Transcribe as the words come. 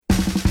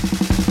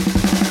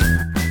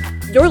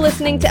You're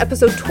listening to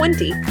episode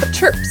 20 of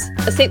Chirps,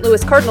 a St.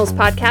 Louis Cardinals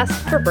podcast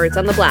for Birds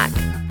on the Black.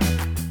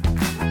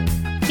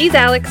 He's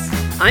Alex,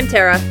 I'm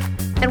Tara,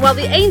 and while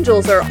the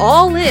Angels are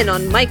all in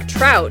on Mike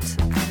Trout,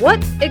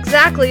 what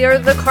exactly are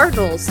the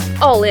Cardinals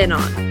all in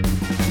on?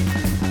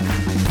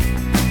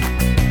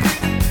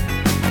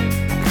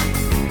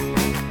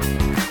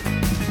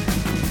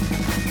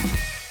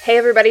 Hey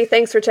everybody,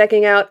 thanks for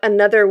checking out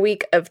another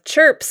week of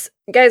Chirps.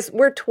 Guys,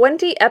 we're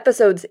 20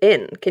 episodes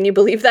in. Can you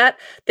believe that?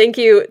 Thank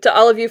you to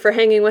all of you for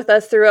hanging with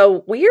us through a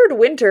weird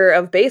winter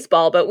of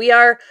baseball, but we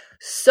are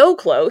so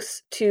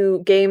close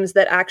to games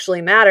that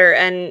actually matter.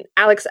 And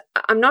Alex,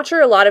 I'm not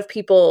sure a lot of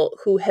people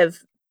who have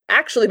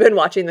actually been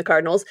watching the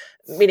Cardinals,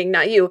 meaning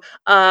not you,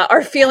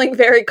 are feeling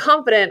very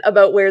confident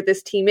about where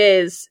this team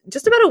is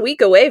just about a week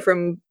away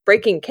from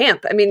breaking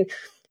camp. I mean,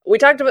 we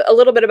talked a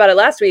little bit about it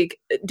last week.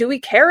 Do we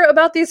care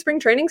about these spring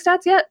training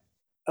stats yet?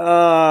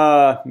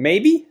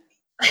 Maybe.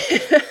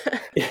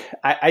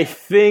 I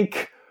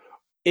think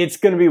it's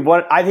going to be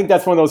one. I think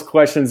that's one of those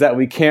questions that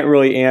we can't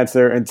really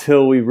answer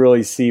until we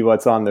really see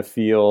what's on the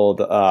field,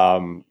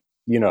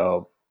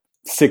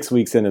 6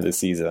 weeks into the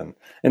season.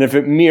 And if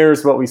it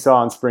mirrors what we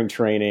saw in spring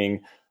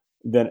training,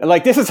 then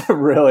this is a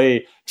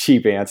really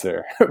cheap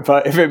answer.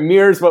 But if it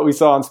mirrors what we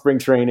saw in spring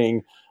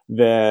training,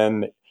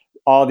 then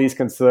all these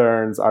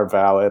concerns are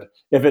valid.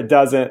 If it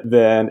doesn't,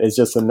 then it's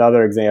just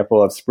another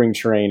example of spring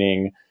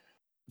training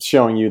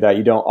showing you that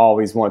you don't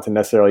always want to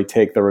necessarily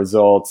take the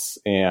results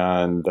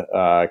and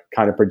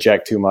kind of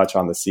project too much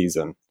on the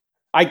season.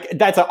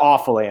 That's an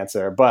awful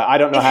answer, but I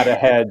don't know how to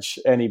hedge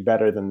any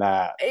better than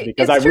that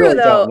because I really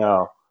don't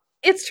know.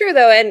 It's true,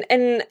 though,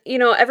 and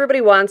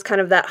everybody wants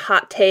kind of that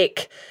hot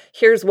take.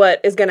 Here's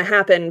what is going to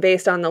happen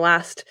based on the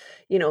last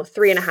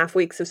 3.5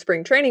 weeks of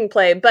spring training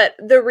play. But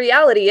the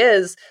reality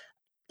is,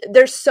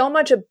 there's so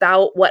much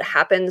about what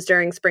happens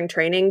during spring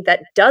training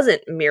that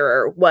doesn't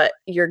mirror what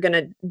you're going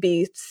to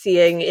be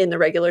seeing in the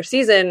regular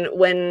season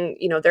when,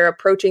 they're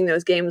approaching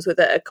those games with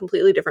a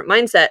completely different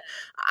mindset.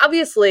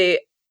 Obviously,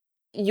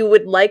 you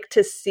would like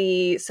to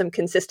see some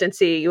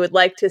consistency. You would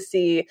like to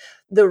see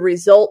the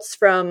results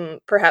from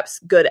perhaps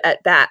good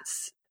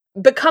at-bats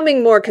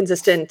becoming more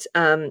consistent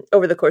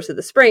over the course of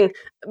the spring.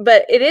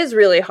 But it is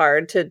really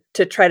hard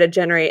to try to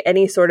generate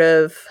any sort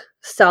of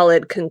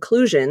solid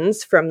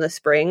conclusions from the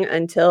spring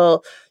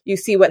until you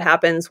see what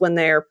happens when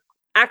they're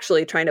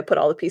actually trying to put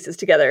all the pieces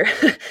together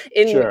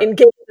in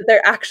games that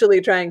they're actually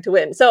trying to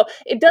win. So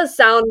it does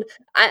sound,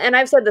 and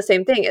I've said the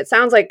same thing, it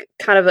sounds like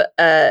kind of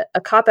a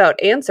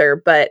cop-out answer,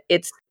 but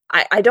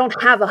I don't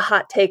have a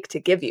hot take to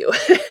give you.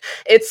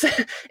 It's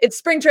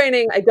spring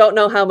training. I don't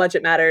know how much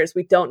it matters.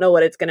 We don't know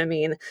what it's going to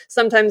mean.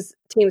 Sometimes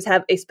teams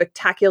have a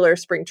spectacular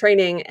spring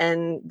training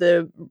and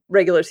the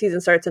regular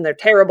season starts and they're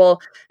terrible,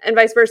 and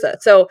vice versa.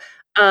 So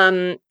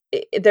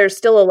there's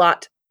still a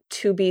lot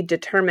to be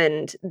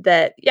determined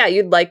that,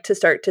 you'd like to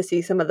start to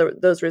see some of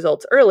those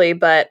results early,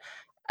 but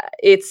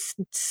it's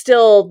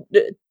still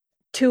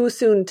too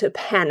soon to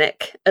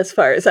panic as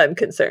far as I'm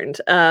concerned.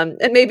 And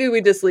maybe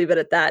we just leave it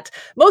at that,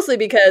 mostly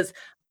because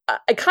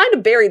I kind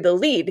of buried the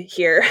lead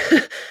here,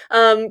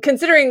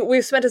 considering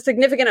we've spent a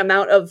significant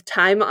amount of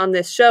time on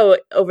this show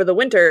over the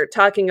winter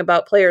talking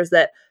about players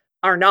that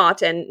are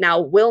not and now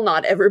will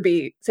not ever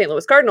be St.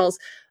 Louis Cardinals.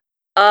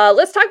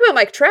 Let's talk about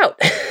Mike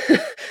Trout.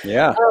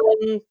 Yeah.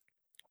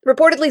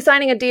 Reportedly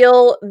signing a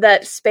deal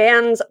that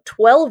spans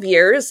 12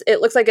 years. It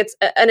looks like it's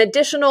an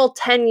additional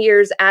 10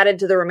 years added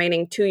to the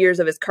remaining 2 years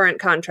of his current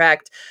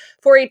contract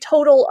for a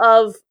total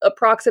of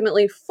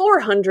approximately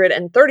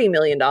 $430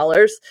 million.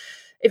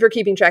 If you're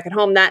keeping track at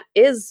home, that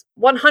is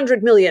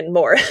 $100 million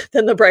more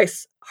than the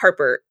Bryce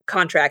Harper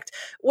contract,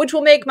 which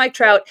will make Mike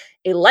Trout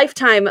a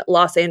lifetime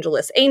Los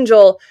Angeles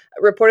Angel.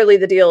 Reportedly,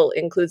 the deal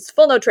includes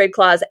full no trade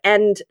clause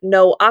and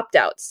no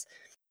opt-outs.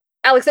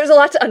 Alex, there's a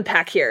lot to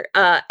unpack here.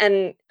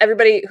 And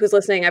everybody who's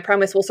listening, I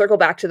promise we'll circle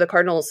back to the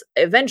Cardinals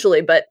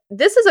eventually. But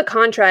this is a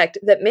contract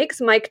that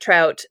makes Mike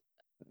Trout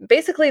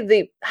basically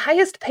the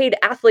highest paid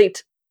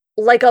athlete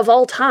of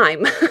all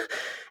time.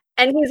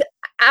 And he's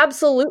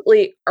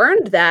absolutely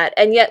earned that.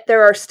 And yet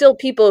there are still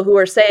people who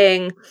are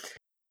saying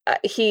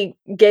he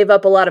gave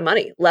up a lot of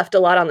money, left a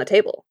lot on the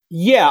table.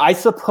 Yeah, I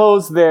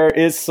suppose there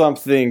is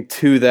something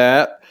to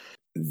that.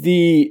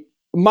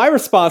 My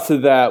response to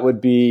that would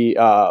be,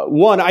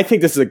 one, I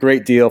think this is a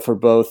great deal for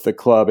both the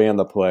club and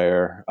the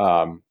player.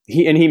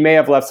 He may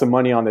have left some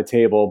money on the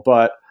table,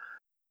 but,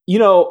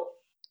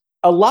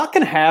 a lot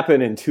can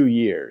happen in 2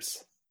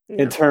 years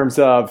in terms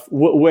of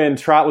when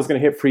Trout was going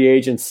to hit free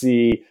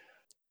agency.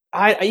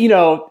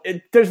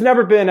 There's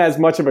never been as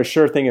much of a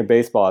sure thing in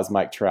baseball as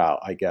Mike Trout,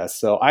 I guess.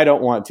 So I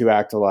don't want to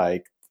act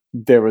like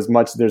there's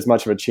much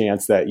of a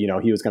chance that,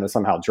 he was going to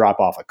somehow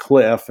drop off a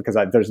cliff because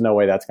there's no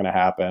way that's going to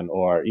happen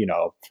or,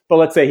 but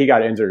let's say he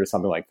got injured or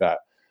something like that.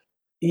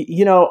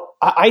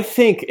 I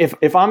think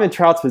if I'm in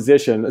Trout's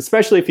position,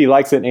 especially if he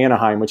likes it in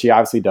Anaheim, which he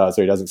obviously does,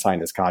 or he doesn't sign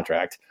this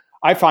contract,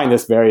 I find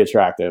this very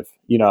attractive.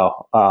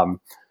 I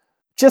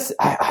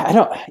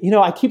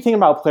keep thinking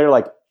about a player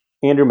like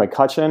Andrew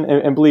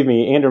McCutchen, and believe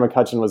me, Andrew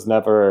McCutchen was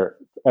never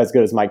as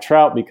good as Mike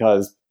Trout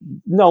because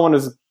no one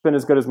has been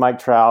as good as Mike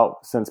Trout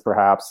since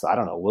perhaps, I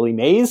don't know, Willie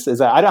Mays? Is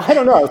that, I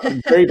don't know.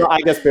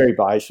 I guess Barry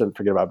Bonds. I shouldn't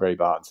forget about Barry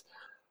Bonds.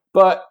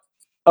 But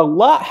a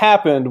lot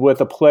happened with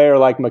a player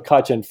like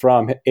McCutchen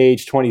from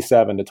age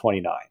 27 to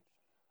 29,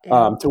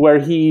 to where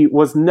he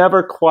was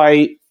never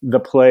quite the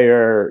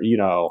player, he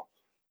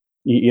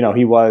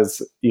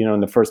was, in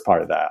the first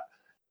part of that.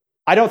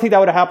 I don't think that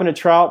would have happened to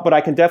Trout, but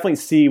I can definitely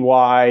see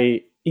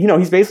why,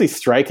 he's basically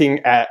striking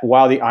at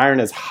while the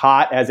iron is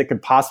hot as it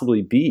could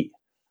possibly be.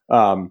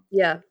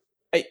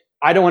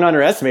 I don't want to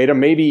underestimate him.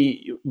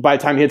 Maybe by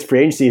the time he hits free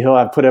agency, he'll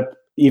have put up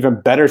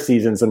even better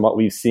seasons than what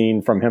we've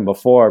seen from him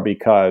before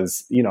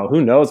because,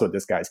 who knows what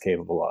this guy's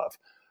capable of.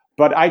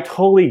 But I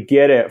totally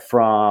get it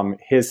from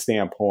his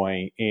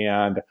standpoint.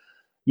 And,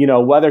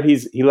 whether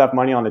he left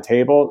money on the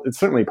table, it's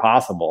certainly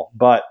possible.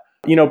 But,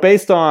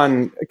 based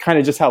on kind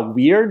of just how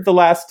weird the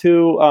last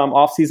two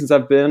off seasons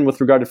have been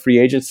with regard to free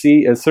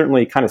agency, it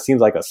certainly kind of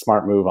seems like a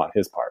smart move on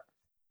his part.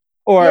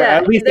 Or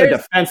at least a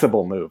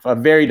defensible move, a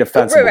very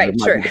defensible move.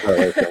 Sure.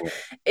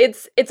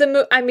 It's a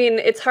move. I mean,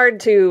 it's hard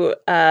to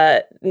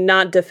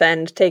not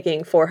defend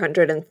taking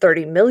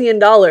 $430 million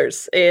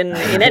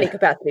in any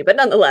capacity, but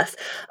nonetheless,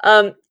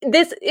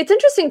 it's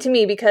interesting to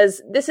me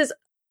because this is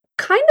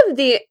kind of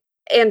the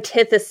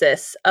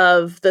antithesis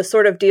of the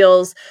sort of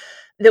deals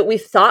that we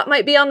thought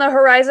might be on the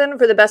horizon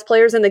for the best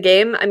players in the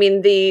game. I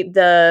mean,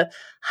 the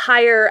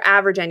higher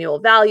average annual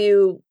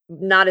value,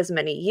 not as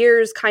many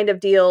years kind of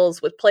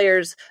deals with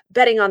players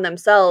betting on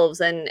themselves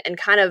and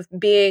kind of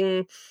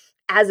being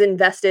as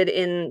invested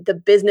in the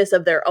business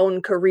of their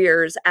own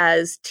careers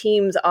as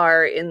teams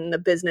are in the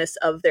business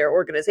of their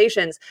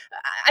organizations.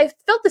 I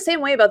felt the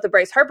same way about the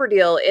Bryce Harper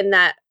deal in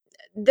that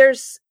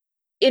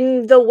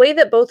in the way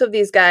that both of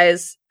these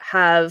guys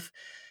have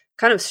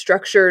kind of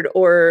structured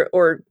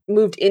or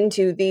moved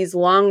into these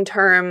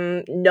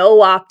long-term,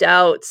 no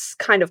opt-outs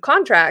kind of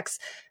contracts,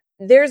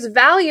 there's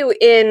value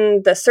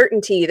in the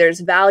certainty. There's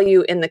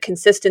value in the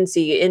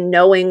consistency, in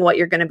knowing what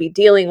you're going to be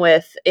dealing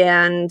with.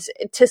 And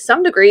to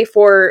some degree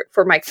for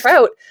Mike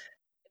Trout,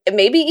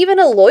 maybe even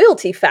a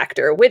loyalty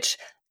factor, which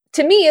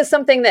to me is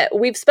something that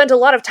we've spent a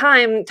lot of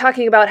time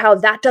talking about how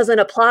that doesn't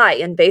apply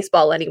in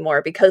baseball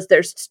anymore because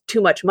there's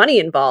too much money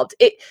involved.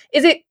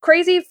 Is it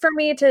crazy for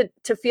me to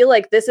feel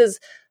like this is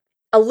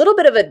a little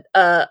bit of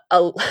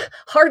a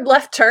hard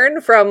left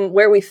turn from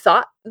where we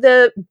thought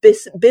the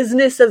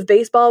business of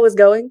baseball was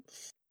going?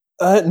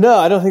 No,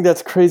 I don't think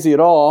that's crazy at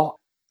all.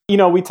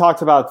 We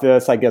talked about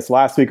this, I guess,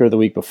 last week or the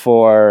week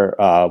before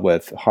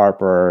with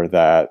Harper,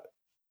 that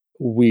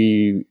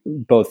we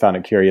both found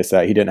it curious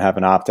that he didn't have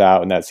an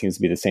opt-out, and that seems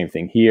to be the same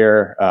thing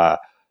here.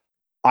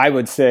 I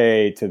would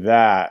say to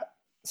that,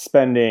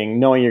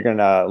 knowing you're going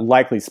to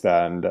likely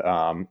spend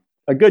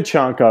a good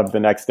chunk of the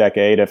next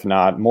decade, if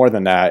not more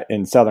than that,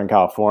 in Southern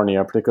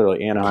California,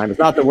 particularly Anaheim, is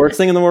not the worst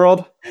thing in the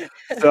world.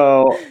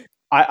 So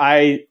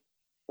I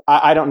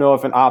don't know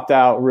if an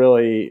opt-out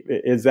really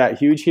is that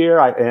huge here,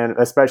 and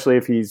especially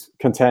if he's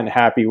content and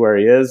happy where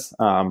he is.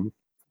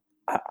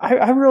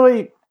 I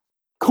really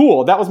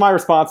cool. That was my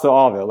response to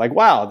all of it. Like,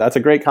 wow, that's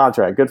a great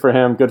contract. Good for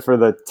him. Good for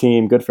the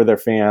team. Good for their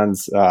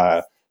fans.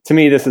 To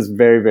me, this is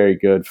very, very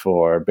good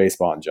for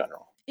baseball in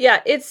general.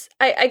 Yeah,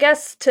 I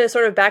guess to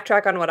sort of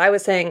backtrack on what I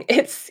was saying,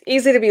 it's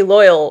easy to be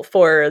loyal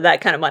for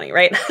that kind of money,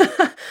 right?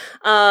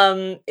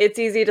 It's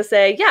easy to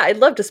say, yeah, I'd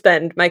love to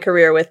spend my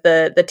career with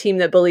the team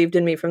that believed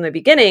in me from the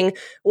beginning,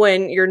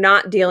 when you're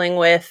not dealing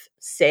with,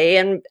 say,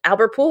 an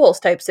Albert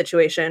Pujols type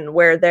situation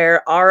where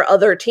there are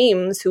other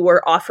teams who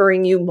are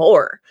offering you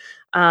more.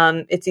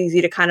 It's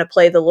easy to kind of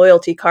play the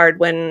loyalty card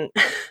when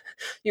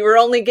you're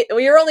only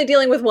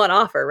dealing with one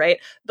offer, right?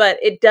 But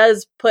it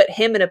does put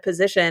him in a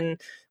position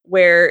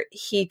where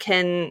he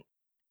can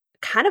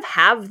kind of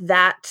have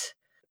that,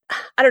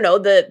 I don't know,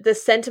 the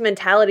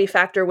sentimentality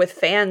factor with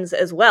fans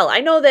as well. I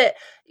know that,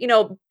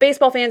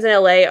 baseball fans in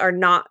LA are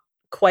not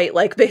quite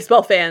like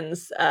baseball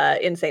fans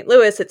in St.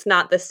 Louis. It's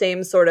not the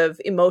same sort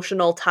of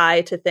emotional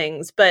tie to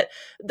things, but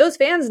those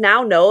fans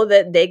now know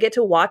that they get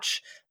to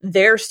watch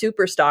their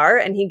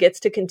superstar and he gets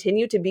to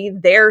continue to be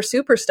their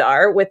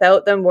superstar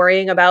without them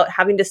worrying about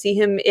having to see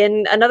him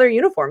in another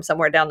uniform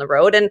somewhere down the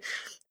road. And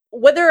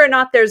whether or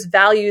not there's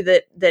value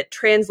that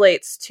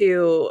translates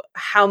to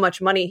how much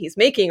money he's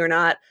making or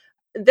not,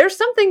 there's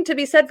something to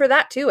be said for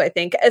that too, I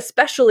think,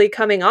 especially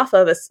coming off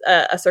of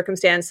a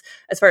circumstance,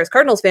 as far as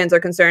Cardinals fans are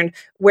concerned,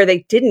 where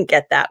they didn't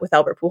get that with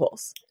Albert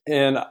Pujols.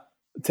 And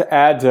to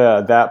add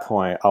to that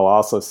point, I'll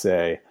also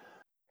say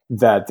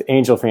that the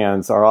Angel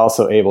fans are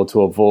also able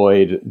to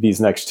avoid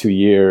these next 2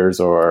 years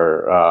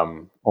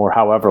or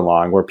however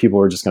long, where people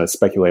were just going to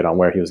speculate on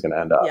where he was going to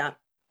end up. Yeah.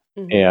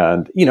 Mm-hmm.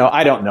 And,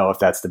 I don't know if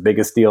that's the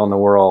biggest deal in the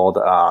world.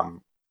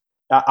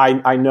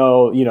 I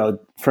know,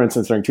 for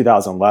instance, during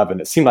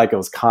 2011, it seemed like it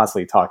was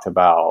constantly talked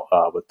about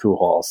with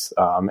Pujols.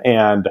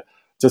 And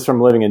just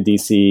from living in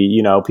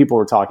DC, people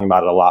were talking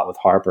about it a lot with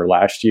Harper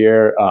last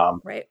year.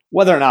 Right.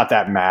 Whether or not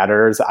that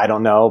matters, I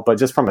don't know. But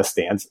just from a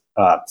fan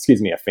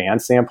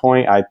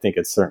standpoint, I think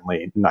it's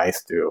certainly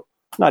nice to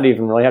not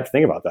even really have to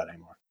think about that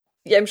anymore.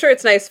 Yeah, I'm sure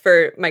it's nice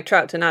for Mike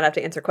Trout to not have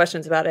to answer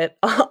questions about it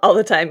all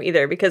the time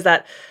either, because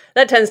that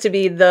tends to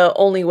be the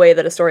only way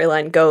that a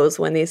storyline goes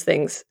when these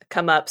things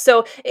come up.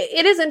 So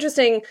it is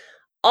interesting.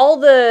 All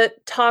the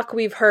talk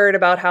we've heard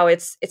about how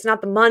it's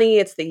not the money,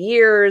 it's the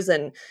years,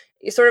 and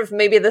sort of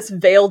maybe this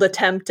veiled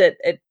attempt at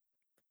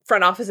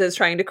front offices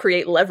trying to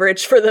create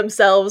leverage for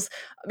themselves,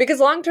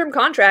 because long-term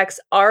contracts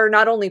are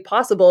not only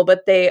possible,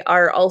 but they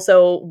are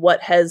also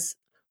what has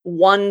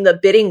won the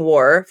bidding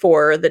war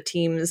for the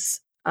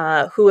teams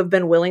who have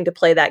been willing to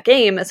play that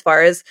game as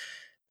far as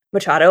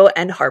Machado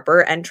and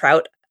Harper and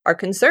Trout are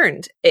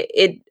concerned.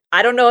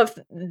 I don't know if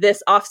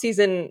this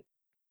offseason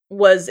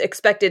was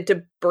expected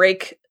to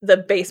break the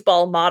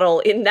baseball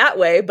model in that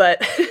way,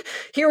 but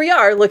here we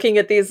are looking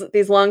at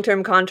these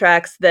long-term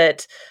contracts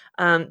that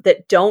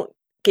don't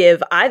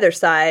give either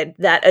side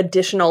that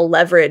additional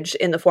leverage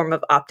in the form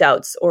of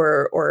opt-outs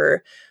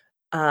or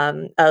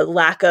a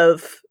lack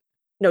of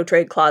no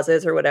trade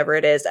clauses or whatever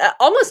it is.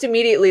 Almost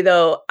immediately,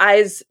 though,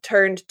 eyes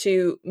turned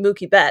to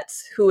Mookie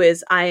Betts, who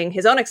is eyeing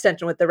his own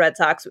extension with the Red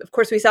Sox. Of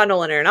course, we saw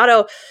Nolan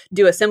Arenado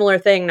do a similar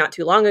thing not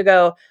too long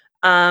ago.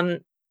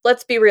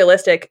 Let's be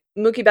realistic.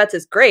 Mookie Betts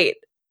is great.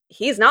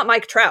 He's not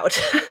Mike Trout.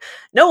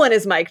 No one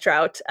is Mike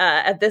Trout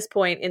at this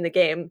point in the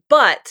game.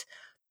 But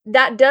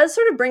that does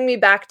sort of bring me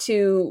back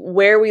to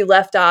where we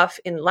left off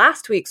in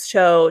last week's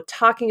show,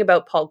 talking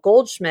about Paul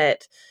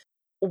Goldschmidt.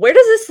 Where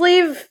does this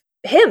leave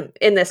him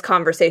in this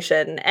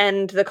conversation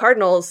and the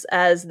Cardinals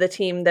as the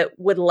team that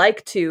would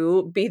like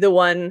to be the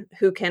one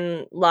who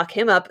can lock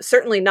him up?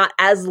 Certainly not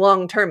as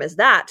long-term as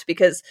that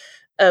because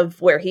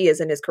of where he is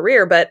in his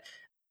career, but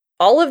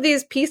all of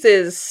these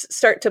pieces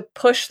start to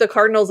push the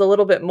Cardinals a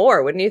little bit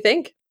more, wouldn't you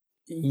think?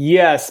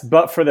 Yes,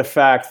 but for the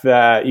fact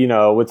that,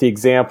 with the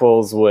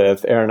examples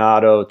with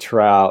Arenado,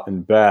 Trout,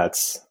 and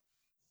Betts,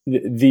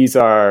 these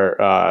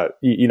are,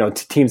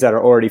 teams that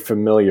are already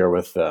familiar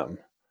with them.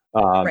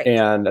 Right.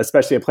 And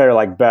especially a player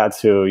like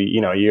Betts, who,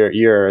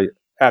 you're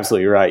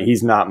absolutely right.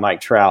 He's not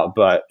Mike Trout,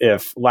 but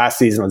if last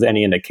season was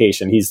any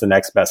indication, he's the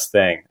next best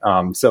thing.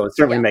 So it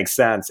certainly makes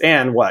sense.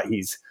 And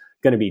he's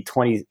going to be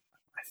 20,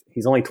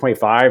 he's only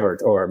 25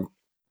 or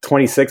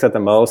 26 at the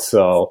most.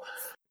 So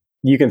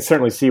you can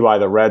certainly see why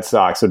the Red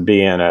Sox would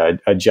be in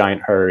a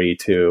giant hurry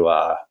to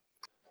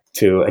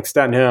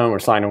extend him or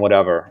sign him,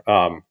 whatever.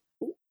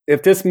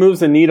 If this moves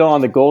the needle on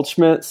the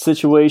Goldschmidt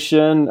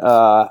situation,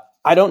 I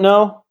don't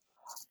know.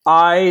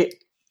 I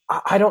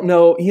don't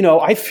know.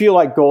 I feel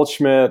like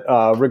Goldschmidt,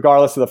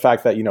 regardless of the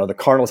fact that, the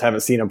Cardinals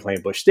haven't seen him play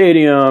in Busch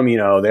Stadium,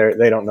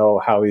 they don't know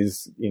how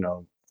he's,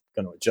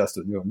 going to adjust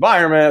to a new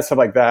environment, stuff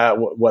like that,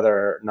 whether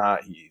or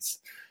not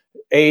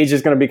age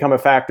is going to become a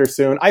factor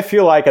soon. I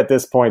feel like at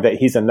this point that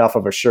he's enough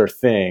of a sure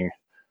thing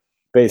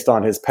based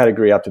on his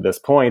pedigree up to this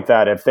point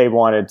that if they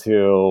wanted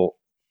to,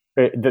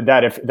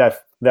 that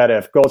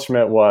if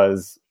Goldschmidt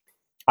was,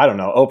 I don't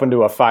know, open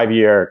to a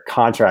 5-year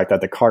contract,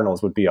 that the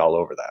Cardinals would be all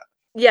over that.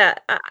 Yeah,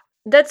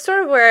 that's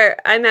sort of where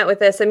I'm at with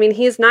this. I mean,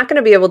 he's not going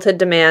to be able to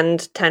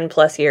demand 10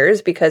 plus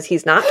years because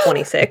he's not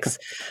 26.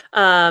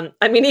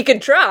 He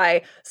could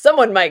try.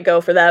 Someone might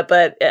go for that,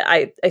 but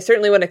I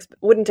certainly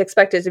wouldn't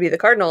expect it to be the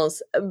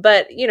Cardinals.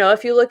 But,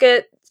 if you look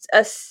at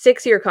a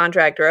 6-year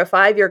contract or a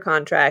 5-year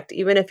contract,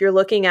 even if you're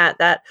looking at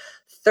that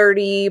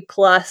 30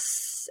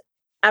 plus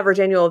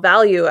average annual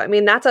value,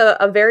 that's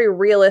a very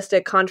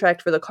realistic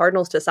contract for the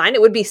Cardinals to sign.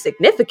 It would be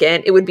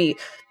significant. It would be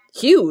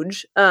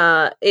huge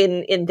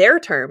in their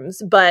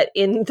terms, but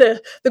in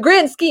the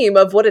grand scheme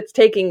of what it's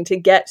taking to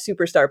get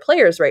superstar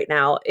players right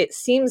now, it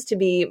seems to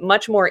be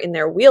much more in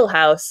their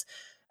wheelhouse,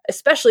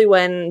 especially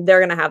when they're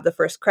going to have the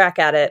first crack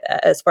at it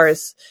as far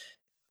as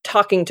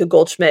talking to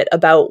Goldschmidt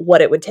about what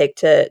it would take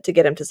to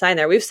get him to sign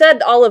there. We've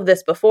said all of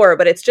this before,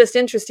 but it's just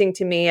interesting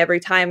to me every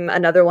time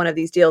another one of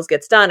these deals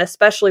gets done,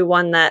 especially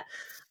one that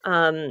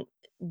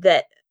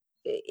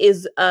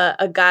is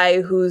a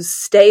guy who's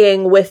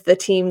staying with the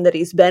team that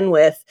he's been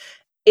with.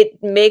 It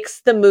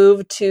makes the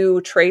move to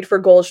trade for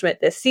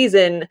Goldschmidt this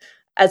season,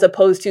 as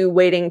opposed to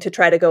waiting to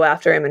try to go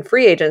after him in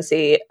free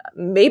agency,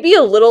 maybe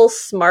a little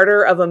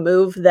smarter of a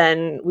move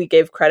than we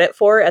gave credit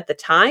for at the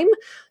time,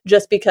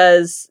 just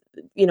because,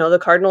 the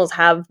Cardinals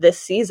have this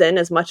season,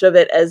 as much of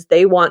it as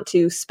they want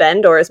to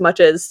spend or as much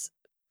as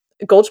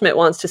Goldschmidt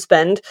wants to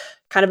spend,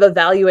 kind of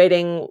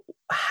evaluating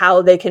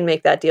how they can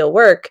make that deal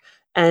work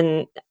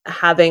and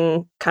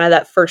having kind of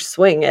that first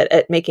swing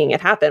at making it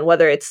happen,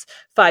 whether it's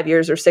 5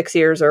 years or 6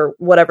 years or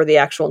whatever the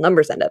actual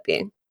numbers end up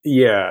being.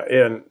 Yeah.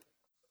 And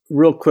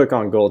real quick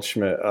on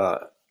Goldschmidt,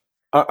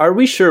 are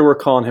we sure we're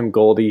calling him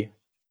Goldie?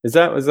 Is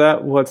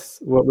that what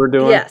we're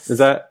doing? Yes. Is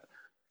that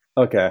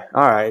okay?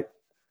 All right.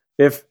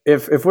 If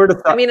we're to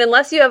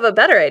unless you have a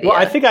better idea. Well,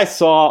 I think I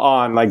saw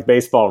on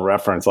Baseball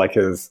Reference,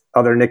 his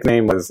other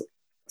nickname was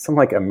something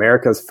like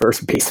America's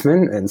first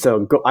baseman. And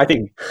so I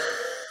think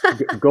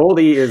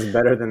Goldie is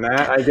better than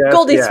that, I guess.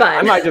 Goldie's fine.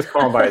 I might just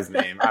call him by his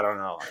name. I don't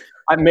know.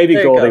 Maybe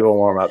Goldie will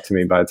warm up to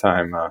me by the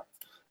time,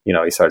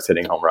 he starts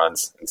hitting home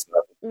runs and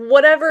stuff.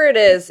 Whatever it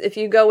is, if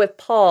you go with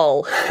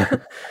Paul,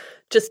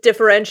 just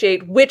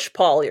differentiate which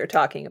Paul you're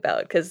talking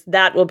about, because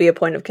that will be a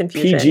point of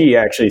confusion. PG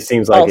actually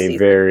seems like a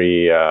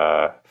very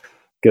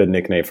good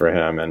nickname for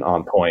him and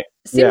on point.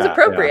 Seems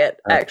appropriate,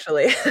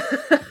 actually.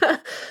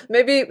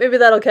 maybe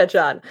that'll catch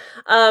on.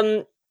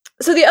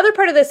 So the other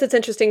part of this that's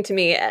interesting to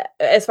me,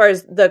 as far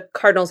as the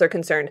Cardinals are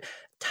concerned,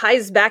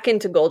 ties back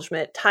into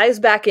Goldschmidt, ties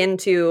back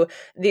into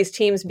these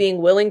teams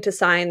being willing to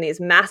sign these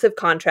massive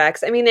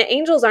contracts. I mean, the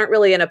Angels aren't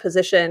really in a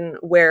position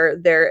where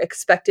they're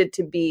expected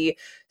to be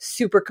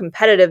super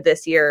competitive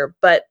this year,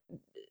 but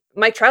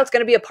Mike Trout's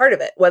going to be a part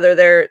of it, whether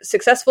they're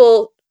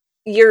successful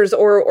years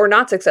or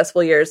not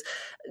successful years.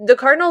 The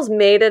Cardinals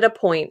made it a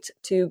point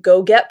to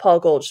go get Paul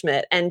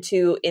Goldschmidt, and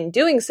to, in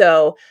doing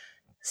so,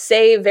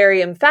 say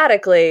very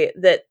emphatically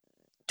that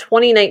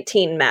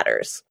 2019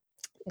 matters.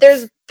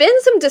 There's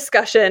been some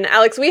discussion,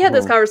 Alex. We had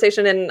this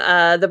conversation in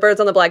the Birds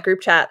on the Black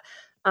group chat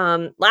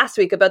last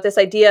week about this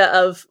idea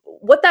of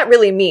what that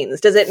really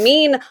means. Does it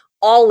mean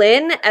all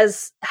in,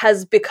 as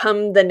has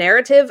become the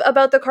narrative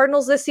about the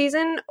Cardinals this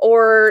season,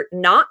 or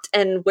not?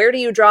 And where do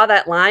you draw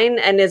that line?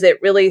 And is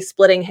it really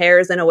splitting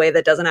hairs in a way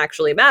that doesn't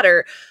actually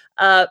matter?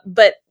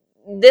 But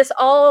this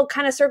all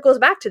kind of circles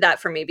back to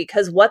that for me,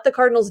 because what the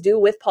Cardinals do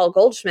with Paul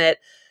Goldschmidt,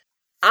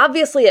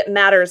 obviously it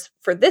matters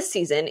for this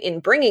season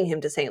in bringing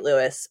him to St.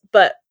 Louis,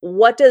 but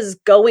what does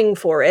going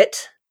for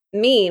it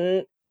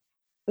mean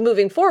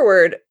moving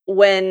forward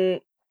when,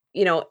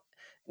 you know,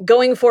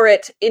 going for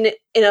it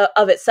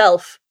of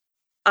itself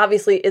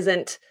obviously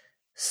isn't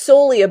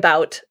solely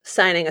about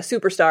signing a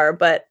superstar,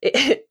 but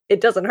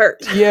it doesn't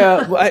hurt.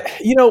 Yeah.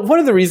 One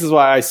of the reasons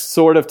why I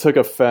sort of took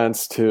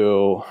offense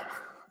to,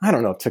 I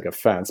don't know if took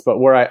offense, but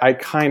where I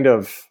kind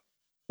of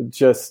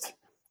just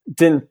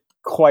didn't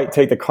quite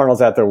take the Cardinals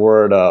at their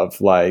word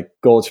of like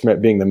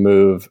Goldschmidt being the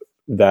move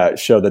that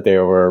showed that they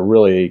were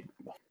really,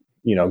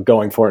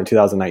 going for it in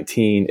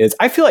 2019 is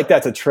I feel like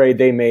that's a trade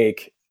they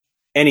make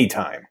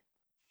anytime.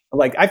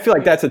 Like, I feel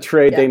like that's a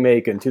trade they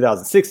make in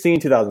 2016,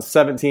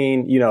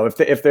 2017.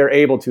 If they're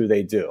able to,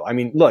 they do. I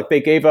mean, look,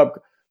 they gave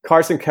up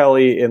Carson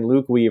Kelly and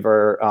Luke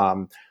Weaver.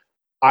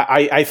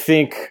 I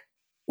think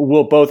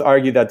we'll both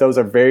argue that those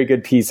are very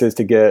good pieces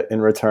to get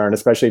in return,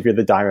 especially if you're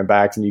the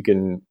Diamondbacks and you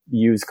can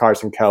use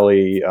Carson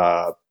Kelly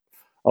a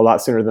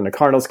lot sooner than the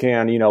Cardinals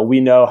can. We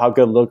know how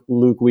good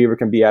Luke Weaver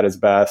can be at his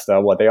best.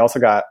 They also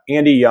got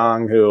Andy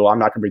Young, who I'm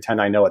not going to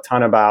pretend I know a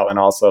ton about, and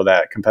also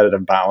that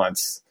competitive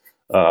balance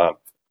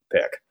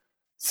pick.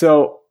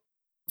 So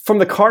from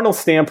the Cardinals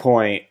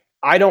standpoint,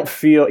 I don't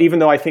feel, even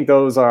though I think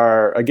those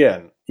are,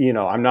 again,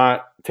 I'm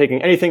not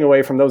taking anything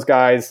away from those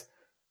guys,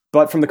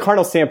 but from the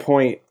Cardinals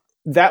standpoint,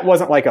 that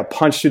wasn't like a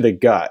punch to the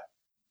gut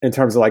in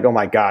terms of like, oh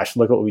my gosh,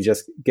 look what we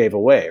just gave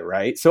away,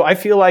 right? So I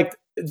feel like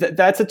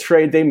that's a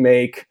trade they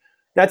make.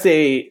 That's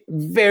a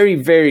very,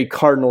 very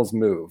Cardinals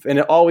move, and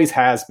it always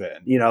has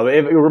been.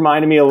 It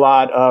reminded me a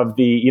lot of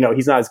the,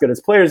 he's not as good as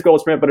players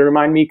Goldschmidt, but it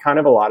reminded me kind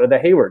of a lot of the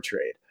Hayward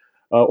trade,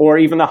 or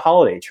even the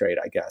Holiday trade,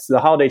 I guess.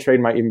 The Holiday trade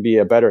might even be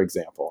a better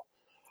example.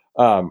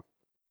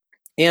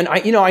 And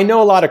I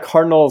know a lot of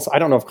Cardinals, I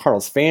don't know if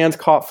Cardinals fans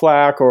caught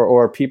flack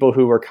or people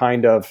who were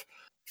kind of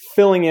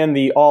filling in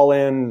the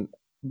all-in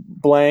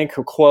blank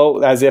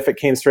quote as if it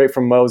came straight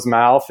from Mo's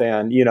mouth.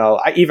 And,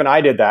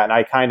 I did that. And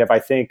I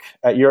think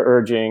at your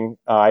urging,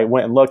 I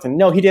went and looked and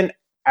no, he didn't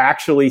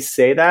actually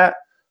say that.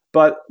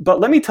 But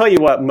let me tell you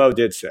what Mo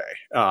did say.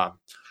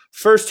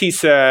 First, he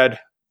said,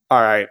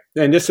 all right,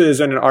 and this is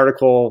in an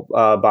article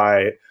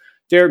by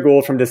Derek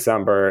Gould from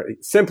December.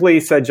 Simply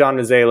said John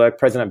Mozeliak,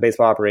 president of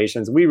baseball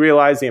operations, we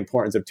realize the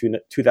importance of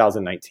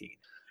 2019.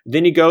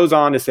 Then he goes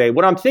on to say,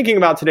 what I'm thinking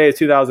about today is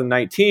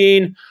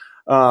 2019.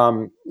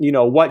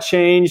 What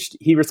changed?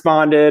 He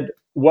responded,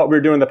 what we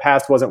were doing in the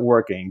past wasn't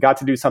working. Got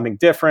to do something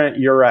different.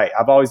 You're right.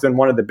 I've always been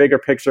one of the bigger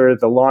picture,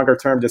 the longer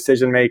term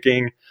decision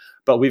making,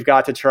 but we've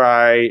got to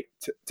try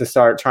to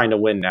start trying to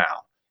win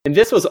now. And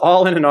this was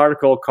all in an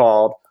article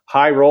called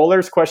High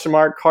Rollers,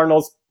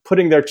 Cardinals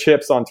putting their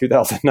chips on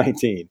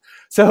 2019.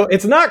 So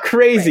it's not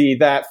crazy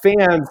that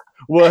fans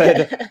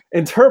would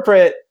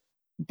interpret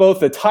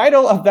both the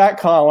title of that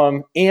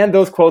column and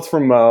those quotes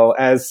from Mo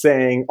as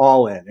saying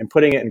all in and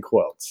putting it in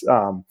quotes.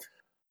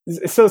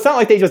 So it's not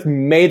like they just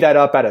made that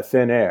up out of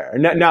thin air.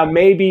 Now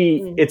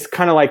maybe it's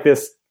kind of like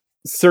this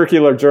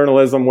circular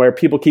journalism where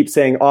people keep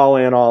saying all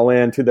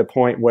in to the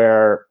point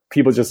where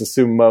people just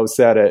assume Mo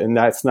said it, and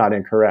that's not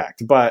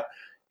incorrect. But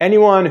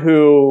anyone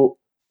who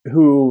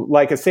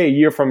like I say a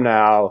year from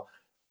now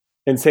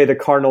and say the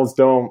Cardinals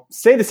don't,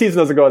 say the season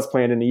doesn't go as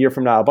planned, and a year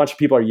from now a bunch of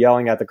people are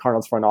yelling at the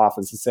Cardinals front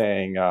office and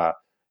saying,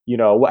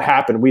 what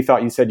happened? We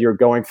thought you said you were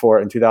going for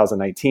it in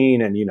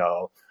 2019. And,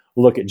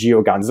 look at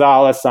Gio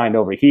Gonzalez signed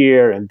over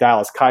here and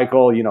Dallas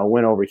Keuchel,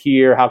 went over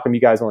here. How come you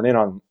guys weren't in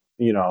on,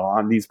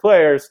 on these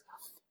players?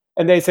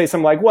 And they say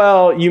something like,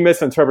 well, you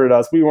misinterpreted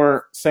us. We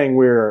weren't saying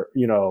we're,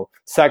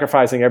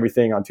 sacrificing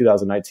everything on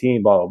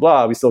 2019, blah, blah,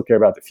 blah. We still care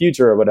about the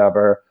future or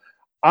whatever.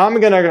 I'm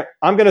going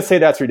to say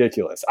that's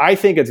ridiculous. I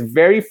think it's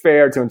very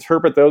fair to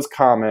interpret those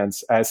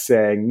comments as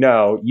saying,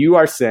 no, you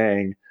are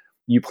saying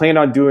you plan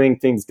on doing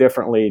things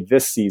differently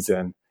this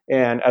season,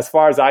 And as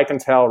far as I can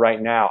tell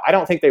right now, I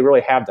don't think they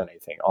really have done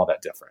anything all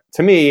that different.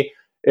 To me,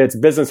 it's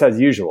business as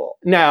usual.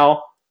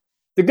 Now,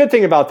 the good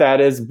thing about that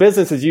is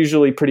business is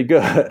usually pretty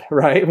good,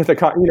 right?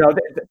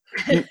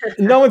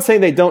 No one's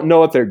saying they don't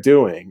know what they're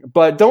doing,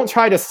 but don't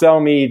try to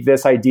sell me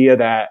this idea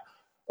that,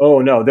 oh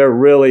no, they're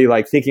really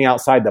like thinking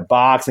outside the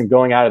box and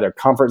going out of their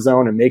comfort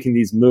zone and making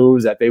these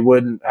moves that they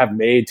wouldn't have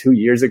made 2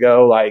 years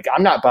ago. Like,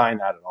 I'm not buying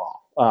that at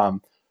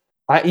all.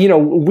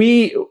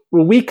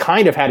 We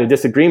kind of had a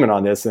disagreement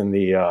on this in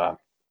the,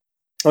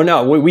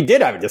 we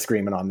did have a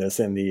disagreement on this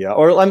in the,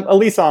 or at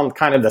least on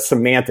kind of the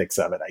semantics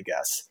of it, I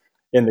guess,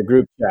 in the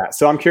group chat.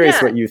 So I'm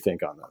curious what you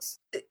think on this.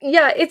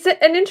 Yeah, it's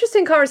an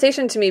interesting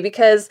conversation to me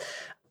because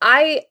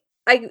I've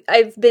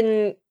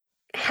been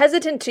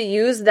hesitant to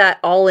use that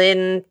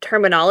all-in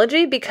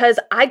terminology because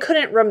I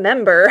couldn't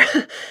remember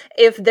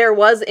if there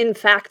was in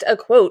fact a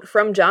quote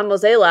from John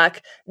Mozeliak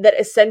that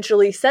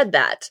essentially said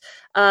that.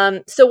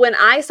 So when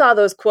I saw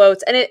those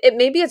quotes, and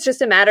maybe it's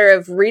just a matter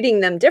of reading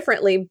them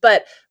differently,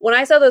 but when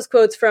I saw those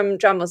quotes from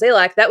John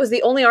Mozeliak, that was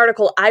the only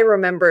article I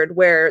remembered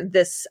where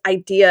this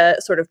idea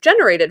sort of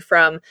generated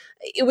from.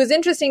 It was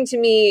interesting to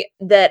me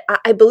that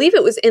I believe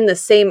it was in the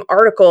same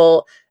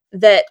article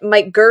that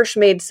Mike Girsch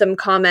made some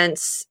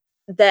comments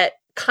that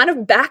kind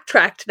of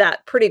backtracked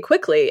that pretty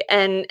quickly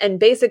and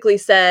basically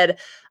said,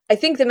 I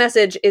think the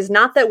message is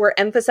not that we're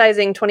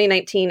emphasizing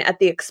 2019 at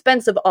the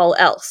expense of all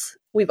else.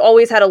 We've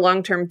always had a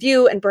long-term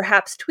view, and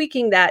perhaps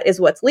tweaking that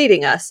is what's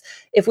leading us.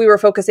 If we were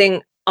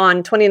focusing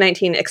on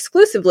 2019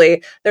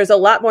 exclusively, there's a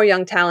lot more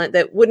young talent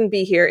that wouldn't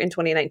be here in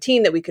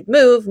 2019 that we could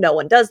move. No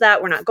one does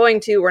that. We're not going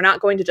to. We're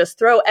not going to just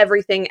throw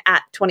everything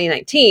at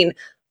 2019.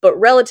 But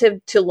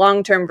relative to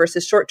long-term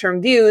versus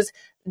short-term views,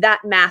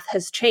 that math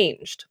has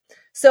changed.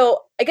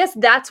 So I guess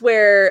that's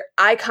where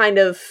I kind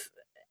of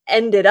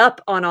ended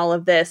up on all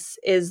of this,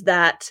 is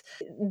that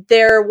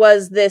there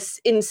was this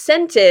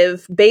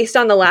incentive based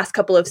on the last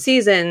couple of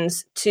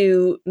seasons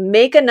to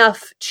make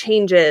enough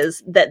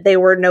changes that they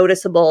were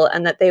noticeable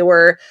and that they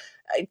were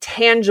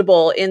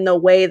tangible in the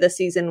way the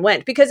season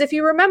went. Because if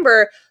you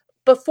remember,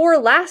 before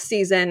last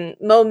season,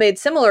 Mo made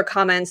similar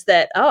comments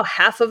that,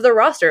 half of the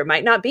roster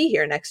might not be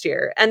here next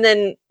year. And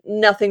then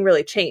nothing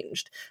really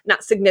changed,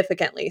 not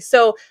significantly.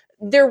 So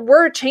there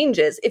were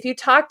changes. If you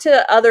talk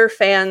to other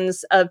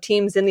fans of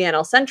teams in the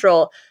NL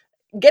Central,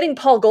 getting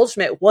Paul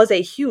Goldschmidt was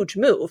a huge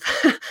move,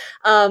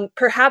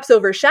 perhaps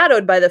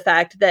overshadowed by the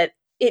fact that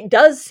it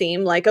does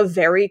seem like a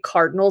very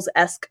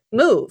Cardinals-esque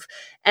move.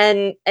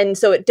 And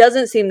so it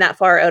doesn't seem that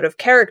far out of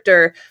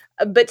character.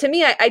 But to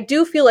me, I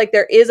do feel like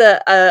there is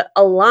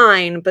a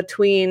line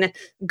between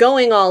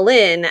going all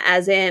in,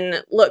 as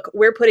in, look,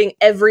 we're putting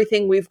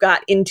everything we've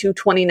got into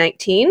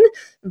 2019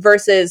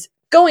 versus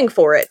going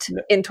for it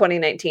in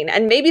 2019.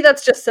 And maybe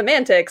that's just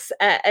semantics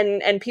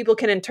and people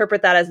can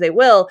interpret that as they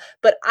will.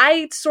 But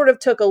I sort of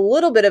took a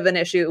little bit of an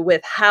issue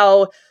with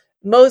how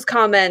Mo's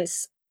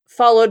comments,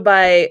 followed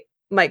by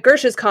Mike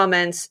Girsch's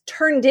comments,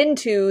 turned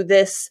into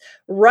this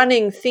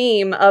running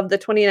theme of the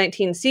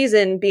 2019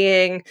 season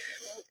being,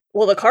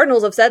 well, the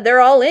Cardinals have said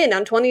they're all in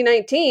on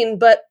 2019,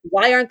 but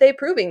why aren't they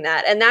proving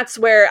that? And that's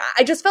where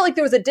I just felt like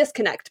there was a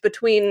disconnect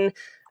between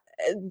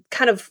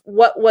kind of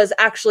what was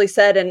actually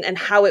said and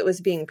how it was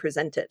being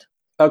presented.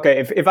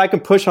 Okay, if I can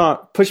push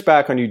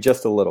back on you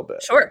just a little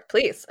bit. Sure,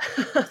 please.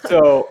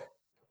 So,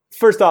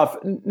 first off,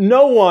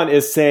 no one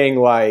is saying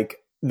like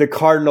the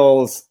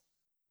Cardinals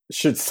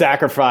should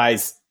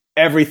sacrifice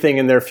everything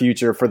in their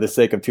future for the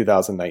sake of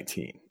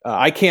 2019.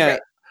 I can't.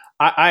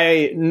 Right.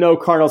 I no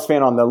Cardinals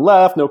fan on the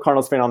left, no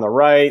Cardinals fan on the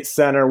right,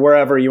 center,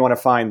 wherever you want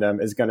to find them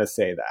is going to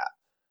say that.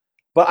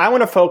 But I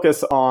want to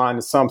focus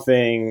on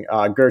something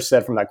Girsch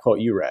said from that quote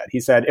you read.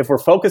 He said, if we're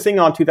focusing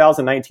on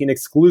 2019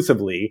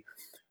 exclusively,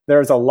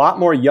 there's a lot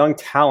more young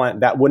talent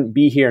that wouldn't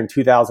be here in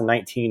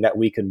 2019 that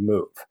we could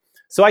move.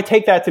 So I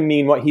take that to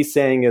mean what he's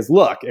saying is,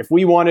 look, if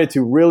we wanted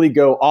to really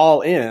go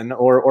all in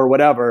or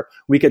whatever,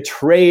 we could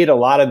trade a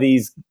lot of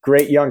these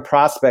great young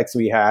prospects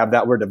we have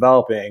that we're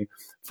developing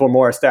for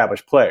more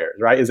established players,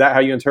 right? Is that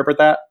how you interpret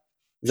that?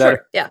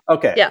 Sure. Yeah.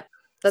 Okay. Yeah.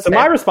 That's so fair.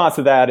 My response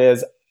to that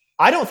is,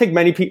 I don't think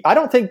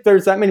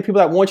there's that many people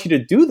that want you to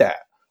do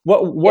that.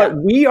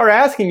 What we are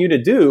asking you to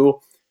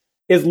do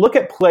is look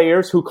at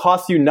players who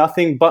cost you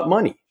nothing but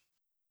money.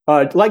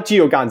 Like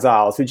Gio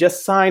Gonzalez, who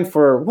just signed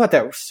for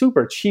that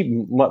super cheap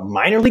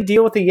minor league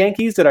deal with the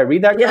Yankees. Did I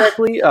read that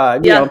correctly? You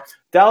know,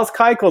 Dallas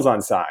Keuchel's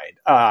unsigned.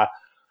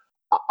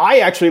 I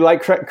actually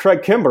like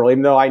Craig Kimbrell,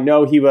 even though I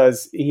know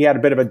he had a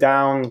bit of a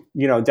down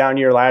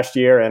year last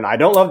year, and I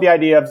don't love the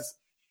idea of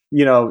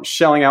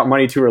shelling out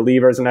money to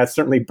relievers, and that's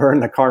certainly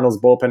burned the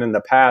Cardinals bullpen in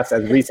the past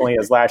as recently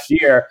as last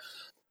year.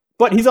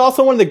 But he's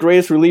also one of the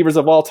greatest relievers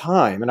of all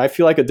time, and I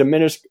feel like a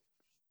diminished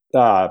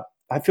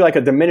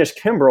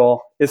Kimbrell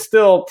is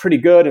still pretty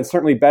good and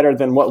certainly better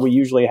than what we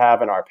usually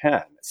have in our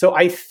pen. So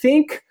I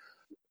think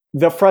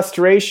the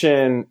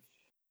frustration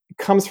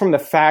comes from the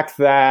fact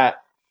that,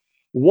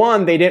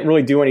 one, they didn't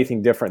really do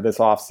anything different this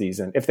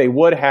offseason. If they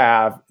would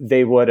have,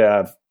 they would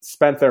have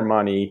spent their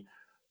money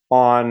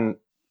on,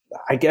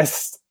 I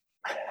guess,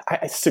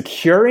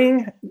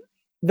 securing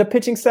the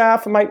pitching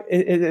staff.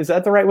 Is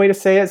that the right way to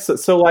say it?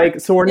 So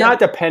we're not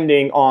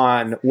depending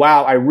on,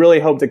 wow, I really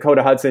hope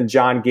Dakota Hudson,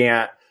 John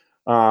Gant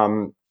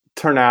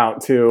turn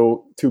out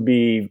to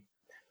be,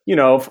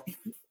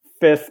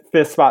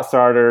 fifth spot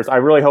starters. I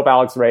really hope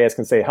Alex Reyes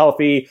can stay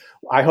healthy.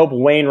 I hope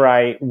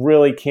Wainwright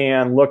really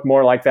can look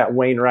more like that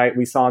Wainwright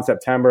we saw in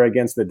September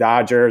against the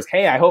Dodgers.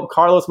 Hey, I hope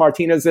Carlos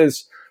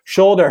Martinez's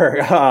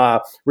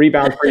shoulder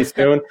rebounds pretty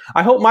soon.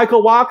 I hope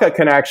Michael Wacha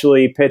can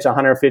actually pitch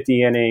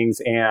 150 innings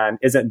and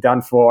isn't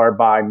done for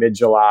by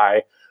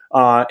mid-July.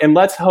 And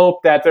let's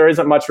hope that there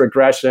isn't much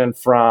regression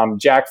from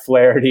Jack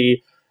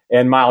Flaherty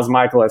and Miles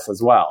Mikolas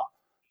as well.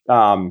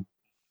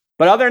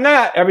 But other than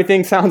that,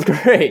 everything sounds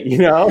great,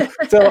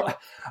 So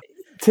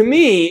to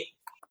me,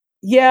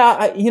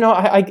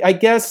 I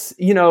guess,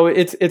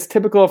 it's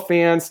typical of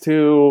fans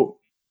to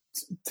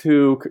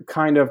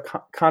kind of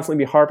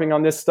constantly be harping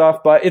on this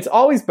stuff, but it's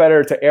always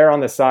better to err on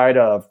the side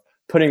of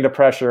putting the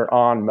pressure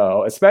on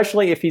Mo,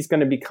 especially if he's going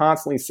to be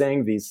constantly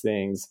saying these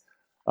things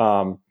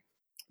to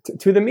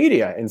the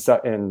media and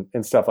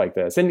stuff like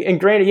this. And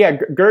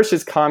granted,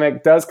 Girsch's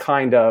comment does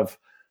kind of,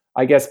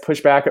 I guess,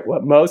 push back at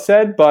what Mo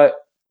said, but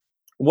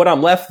what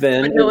I'm left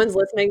then. But no one's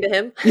listening to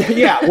him.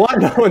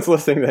 No one's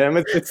listening to him.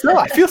 It's still,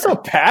 I feel so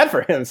bad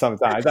for him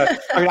sometimes.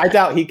 I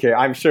doubt he cares.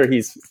 I'm sure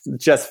he's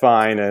just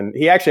fine. And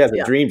he actually has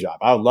a dream job.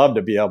 I would love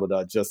to be able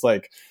to just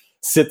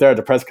sit there at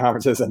the press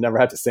conferences and never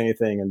have to say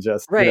anything and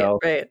just,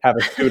 have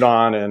a suit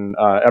on and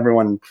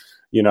everyone,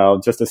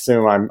 just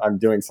assume I'm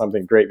doing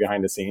something great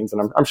behind the scenes.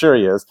 And I'm sure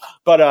he is.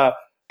 But I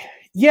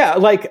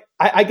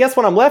guess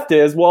what I'm left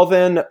is, well,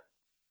 then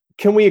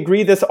can we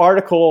agree this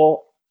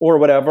article or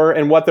whatever,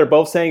 and what they're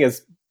both saying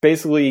is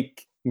basically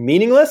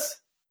meaningless?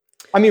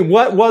 I mean,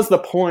 what was the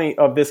point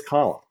of this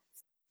column?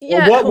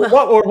 Yeah. Not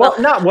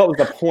what was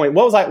the point?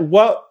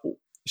 What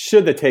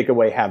should the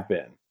takeaway have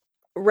been?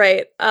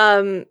 Right.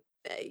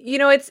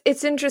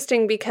 It's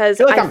interesting because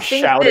I feel like I'm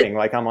shouting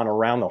like I'm on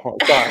Around the Horn.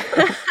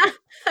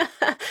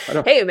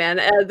 Hey, man,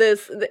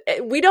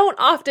 we don't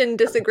often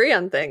disagree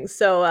on things,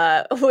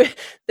 so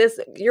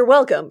you're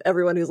welcome,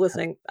 everyone who's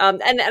listening.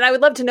 And I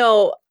would love to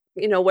know,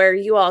 where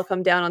you all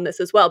come down on this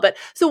as well. But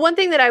so one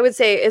thing that I would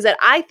say is that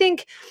I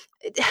think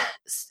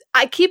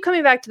I keep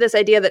coming back to this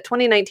idea that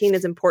 2019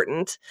 is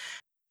important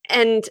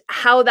and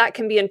how that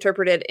can be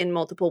interpreted in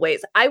multiple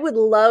ways. I would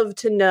love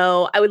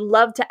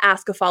to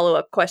ask a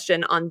follow-up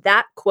question on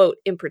that quote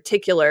in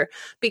particular,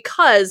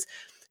 because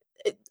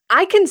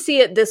I can see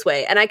it this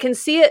way, and I can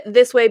see it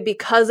this way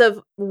because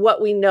of what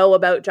we know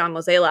about John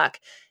Mozeliak,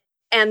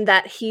 and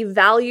that he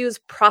values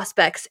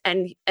prospects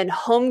and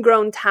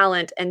homegrown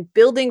talent and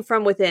building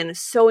from within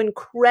so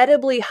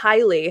incredibly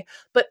highly,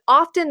 but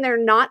often they're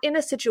not in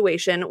a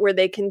situation where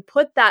they can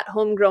put that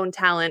homegrown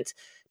talent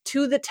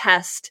to the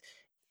test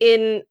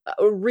in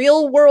a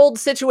real world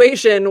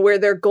situation where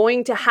they're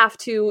going to have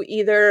to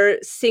either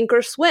sink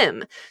or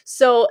swim.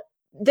 So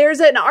there's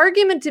an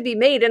argument to be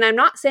made, and I'm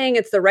not saying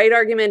it's the right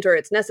argument or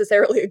it's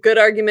necessarily a good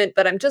argument,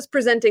 but I'm just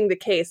presenting the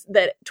case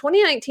that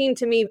 2019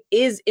 to me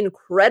is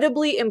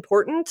incredibly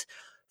important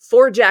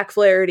for Jack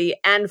Flaherty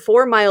and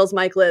for Miles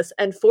Mikolas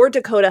and for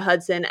Dakota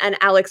Hudson and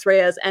Alex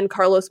Reyes and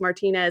Carlos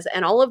Martinez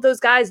and all of those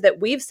guys that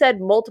we've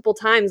said multiple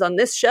times on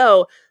this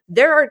show.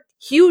 There are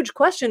huge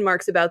question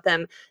marks about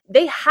them.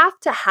 They have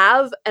to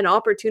have an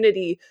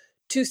opportunity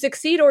to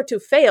succeed or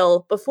to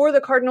fail before the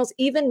Cardinals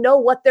even know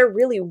what they're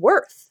really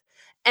worth.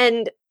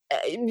 And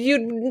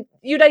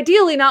you'd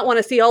ideally not want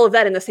to see all of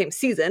that in the same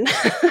season.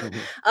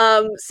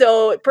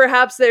 So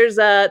perhaps there's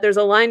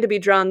a line to be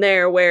drawn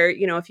there where,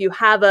 if you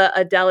have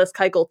a Dallas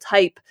Keuchel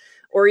type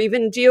or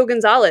even Gio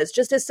Gonzalez,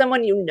 just as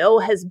someone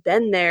has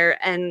been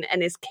there and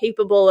is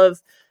capable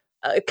of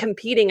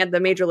competing at the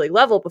major league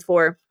level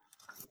before.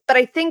 But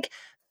I think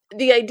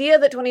the idea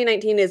that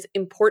 2019 is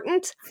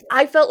important,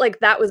 I felt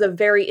like that was a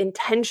very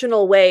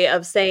intentional way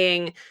of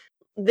saying,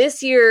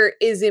 this year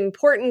is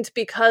important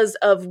because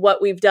of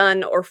what we've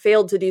done or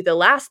failed to do the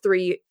last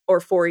 3 or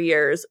 4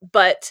 years,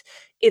 but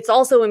it's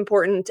also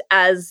important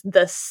as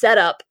the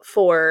setup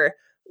for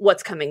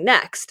what's coming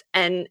next.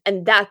 And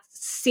that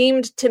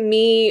seemed to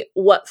me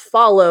what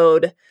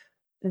followed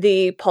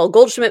the Paul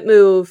Goldschmidt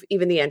move,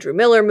 even the Andrew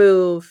Miller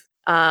move,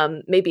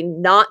 maybe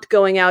not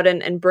going out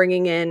and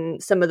bringing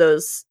in some of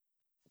those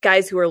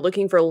guys who are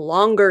looking for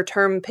longer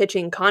term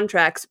pitching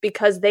contracts,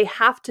 because they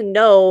have to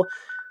know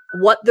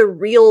what the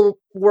real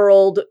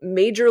world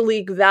major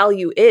league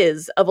value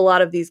is of a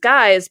lot of these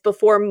guys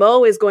before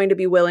Mo is going to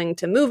be willing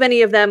to move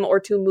any of them or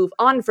to move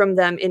on from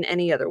them in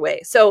any other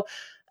way. So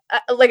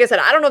like I said,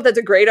 I don't know if that's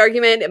a great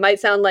argument. It might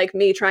sound like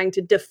me trying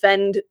to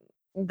defend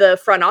the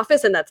front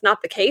office, and that's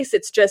not the case.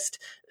 It's just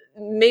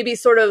maybe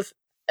sort of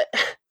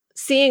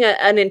seeing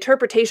an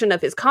interpretation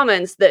of his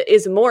comments that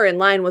is more in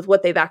line with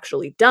what they've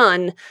actually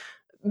done.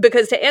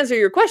 Because to answer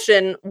your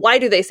question, why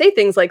do they say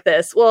things like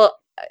this? Well,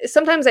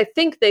 sometimes I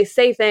think they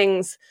say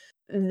things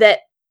that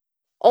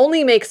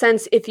only make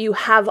sense if you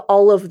have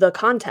all of the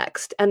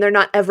context, and they're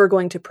not ever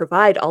going to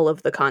provide all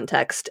of the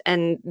context.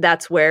 And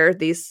that's where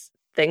these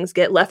things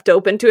get left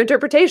open to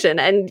interpretation.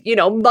 And,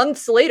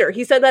 months later,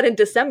 he said that in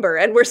December,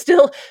 and we're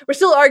still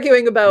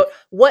arguing about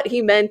what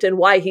he meant and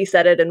why he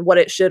said it and what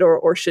it should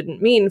or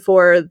shouldn't mean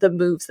for the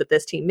moves that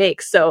this team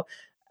makes. So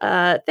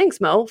thanks,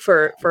 Mo,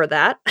 for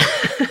that.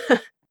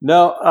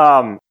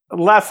 No,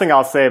 last thing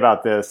I'll say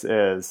about this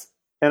is,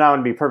 and I want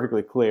to be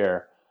perfectly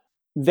clear,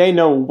 they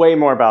know way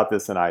more about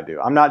this than I do.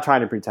 I'm not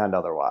trying to pretend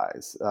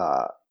otherwise.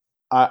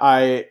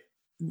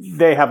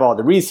 They have all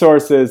the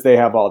resources. They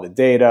have all the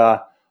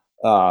data.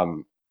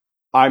 I'm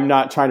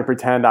not trying to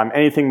pretend I'm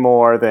anything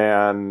more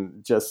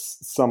than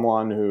just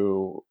someone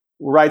who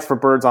writes for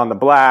Birds on the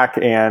Black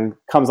and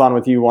comes on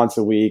with you once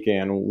a week,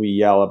 and we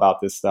yell about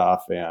this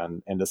stuff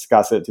and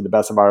discuss it to the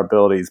best of our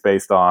abilities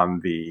based on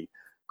the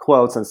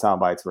quotes and sound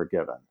bites we're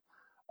given.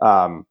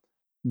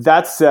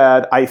 That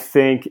said, I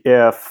think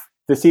if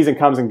the season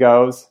comes and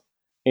goes,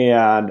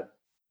 and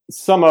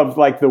some of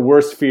the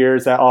worst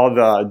fears that all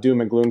the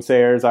doom and gloom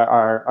sayers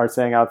are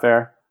saying out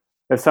there,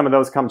 if some of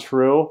those come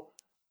true,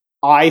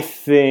 I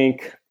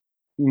think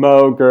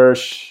Mo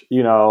Gersh,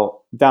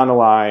 down the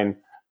line,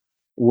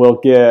 will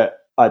get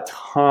a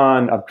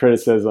ton of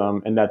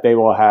criticism, and that they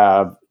will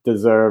have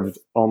deserved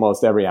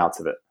almost every ounce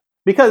of it.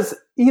 Because,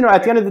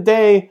 at the end of the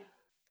day,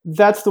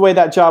 that's the way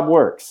that job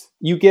works.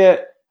 You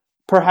get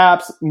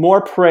perhaps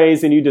more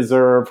praise than you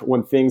deserve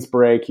when things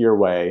break your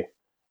way.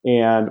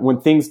 And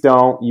when things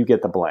don't, you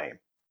get the blame.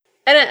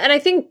 And I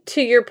think,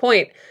 to your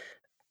point,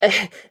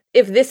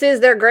 if this is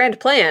their grand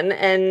plan,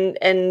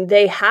 and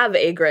they have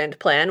a grand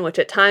plan, which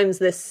at times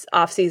this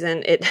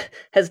offseason it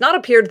has not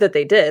appeared that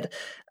they did,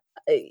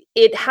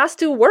 it has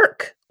to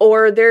work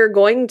or they're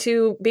going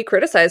to be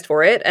criticized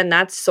for it. And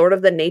that's sort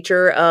of the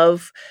nature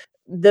of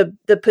the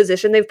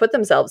position they've put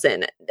themselves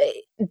in.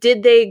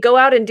 Did they go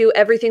out and do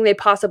everything they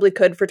possibly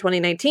could for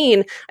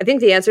 2019? I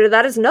think the answer to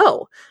that is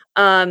no.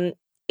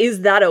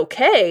 Is that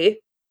okay?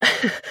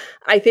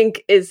 I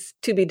think is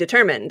to be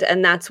determined.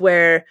 And that's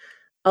where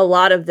a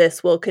lot of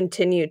this will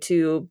continue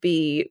to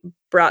be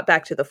brought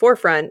back to the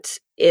forefront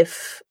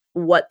if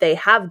what they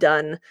have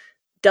done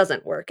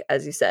doesn't work,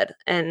 as you said.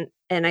 And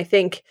I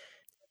think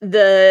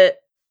the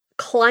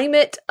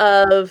climate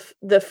of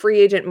the free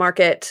agent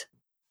market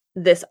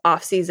this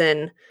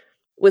offseason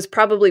was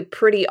probably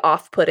pretty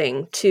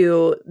off-putting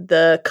to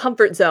the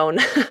comfort zone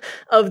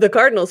of the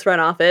Cardinals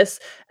front office.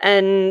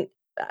 And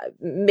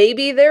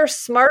maybe they're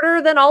smarter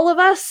than all of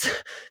us,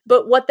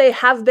 but what they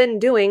have been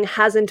doing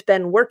hasn't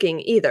been working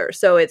either.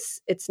 So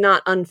it's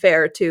not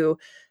unfair to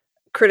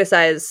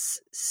criticize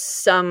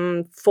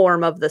some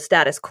form of the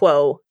status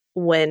quo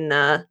when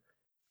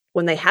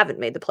they haven't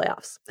made the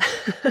playoffs.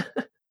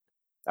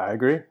 I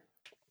agree.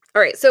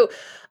 All right, so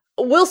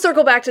we'll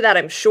circle back to that,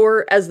 I'm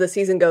sure, as the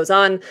season goes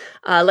on.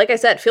 Like I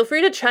said, feel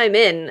free to chime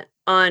in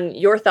on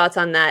your thoughts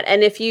on that.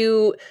 And if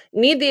you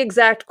need the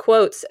exact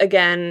quotes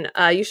again,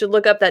 you should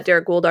look up that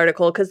Derek Gould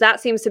article, because that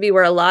seems to be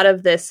where a lot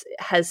of this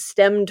has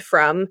stemmed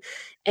from.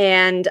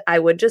 And I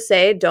would just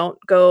say, don't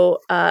go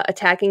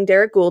attacking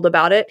Derek Gould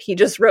about it. He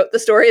just wrote the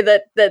story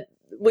that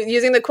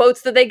using the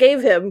quotes that they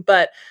gave him.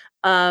 But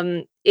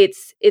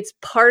it's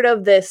part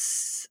of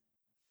this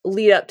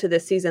lead up to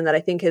this season that I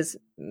think has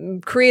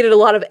created a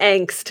lot of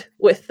angst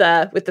with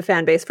the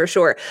fan base, for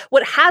sure.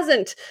 What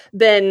hasn't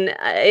been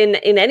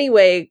in any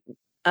way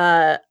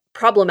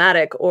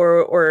problematic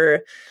or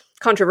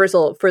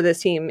controversial for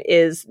this team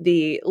is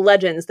the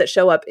legends that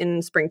show up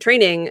in spring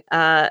training.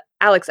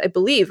 Alex, I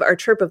believe our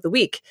chirp of the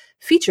week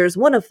features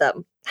one of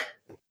them.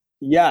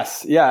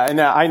 Yes. Yeah. And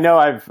I know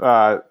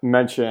I've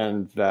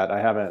mentioned that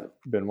I haven't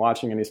been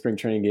watching any spring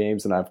training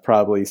games, and I've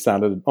probably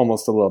sounded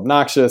almost a little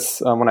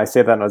obnoxious when I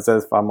say that, as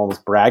if I'm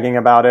almost bragging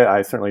about it.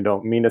 I certainly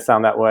don't mean to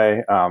sound that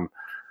way.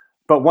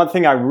 But one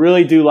thing I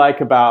really do like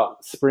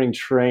about spring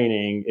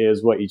training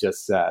is what you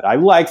just said. I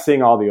like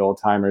seeing all the old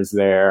timers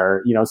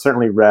there.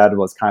 Certainly Red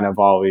was kind of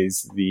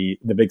always the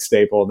big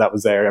staple that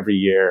was there every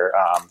year.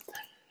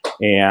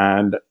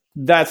 And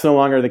that's no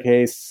longer the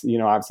case.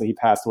 Obviously he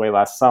passed away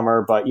last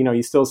summer, but,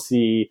 you still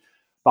see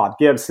Bob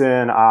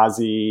Gibson,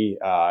 Ozzie,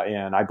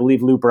 and I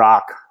believe Lou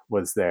Brock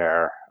was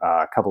there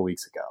a couple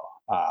weeks ago.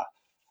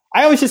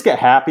 I always just get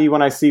happy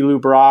when I see Lou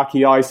Brock.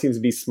 He always seems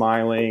to be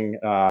smiling,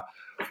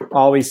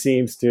 always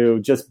seems to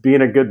just be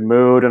in a good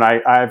mood. And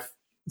I've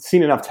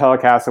seen enough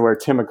telecasts where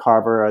Tim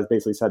McCarver has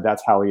basically said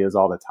that's how he is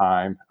all the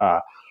time.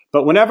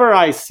 But whenever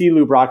I see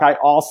Lou Brock, I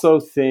also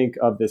think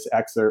of this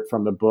excerpt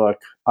from the book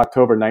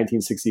October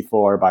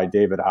 1964 by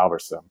David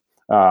Halberstam.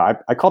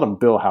 I called him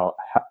Bill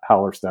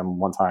Halberstam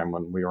one time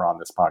when we were on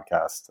this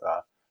podcast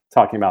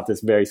talking about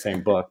this very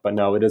same book. But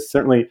no, it is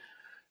certainly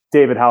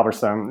David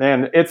Halberstam.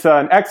 And it's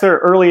an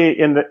excerpt early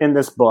in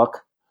this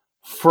book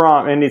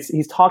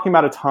he's talking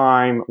about a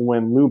time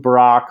when Lou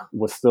Brock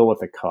was still with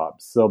the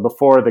Cubs. So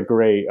before the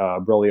great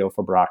Broglio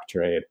for Brock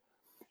trade.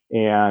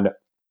 And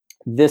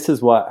this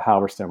is what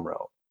Halberstam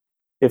wrote.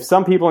 If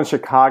some people in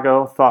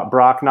Chicago thought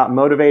Brock not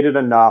motivated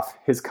enough,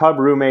 his Cub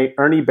roommate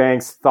Ernie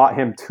Banks thought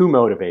him too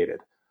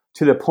motivated,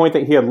 to the point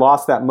that he had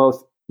lost that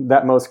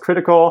most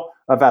critical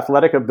of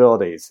athletic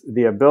abilities,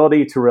 the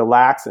ability to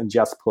relax and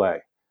just play.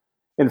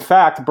 In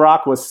fact,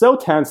 Brock was so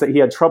tense that he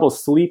had trouble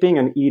sleeping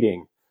and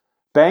eating.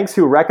 Banks,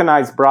 who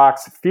recognized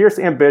Brock's fierce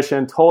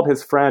ambition, told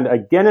his friend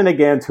again and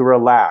again to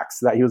relax,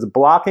 that he was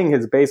blocking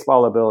his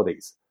baseball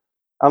abilities.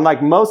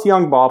 Unlike most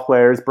young ball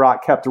players,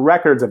 Brock kept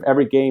records of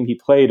every game he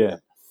played in,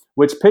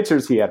 which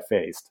pitchers he had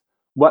faced,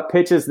 what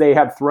pitches they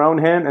had thrown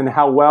him, and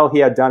how well he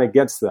had done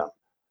against them.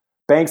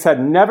 Banks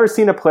had never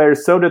seen a player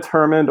so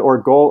determined or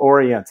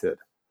goal-oriented.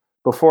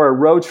 Before a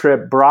road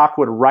trip, Brock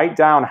would write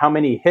down how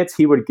many hits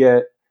he would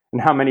get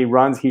and how many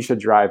runs he should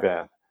drive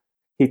in.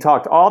 He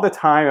talked all the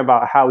time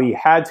about how he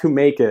had to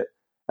make it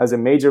as a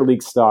major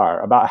league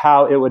star, about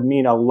how it would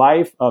mean a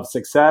life of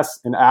success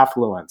and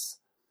affluence,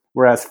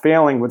 whereas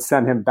failing would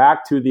send him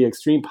back to the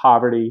extreme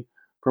poverty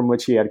from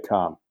which he had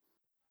come.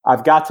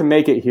 I've got to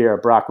make it here,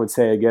 Brock would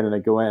say again and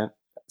again.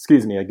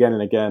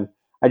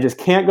 I just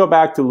can't go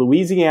back to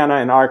Louisiana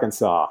and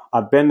Arkansas.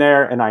 I've been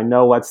there and I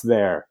know what's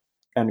there,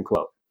 end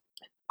quote.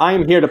 I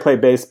am here to play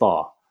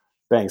baseball,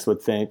 Banks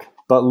would think,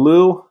 but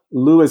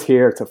Lou is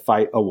here to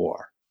fight a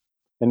war.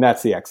 And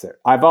that's the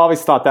excerpt. I've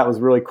always thought that was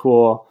really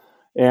cool.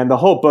 And the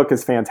whole book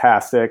is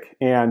fantastic.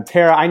 And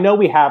Tara, I know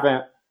we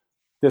haven't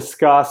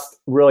discussed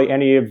really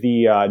any of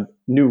the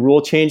new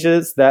rule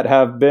changes that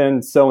have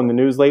been so in the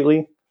news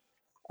lately.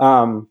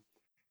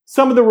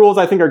 Some of the rules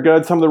I think are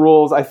good. Some of the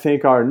rules I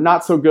think are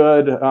not so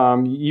good.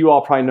 You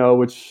all probably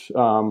know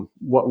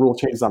what rule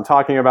changes I'm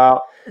talking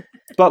about.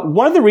 But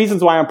one of the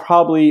reasons why I'm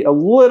probably a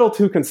little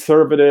too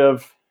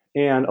conservative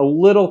and a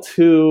little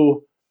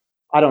too,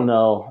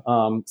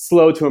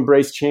 slow to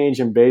embrace change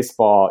in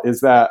baseball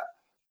is that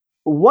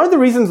one of the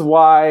reasons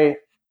why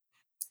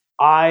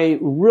I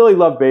really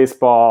love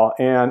baseball,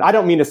 and I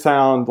don't mean to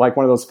sound like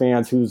one of those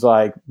fans who's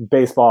like,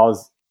 baseball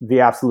is the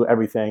absolute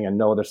everything and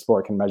no other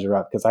sport can measure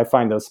up, because I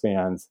find those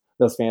fans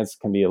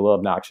can be a little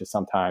obnoxious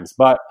sometimes.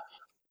 But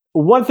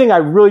one thing I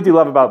really do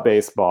love about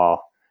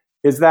baseball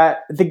is that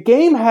the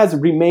game has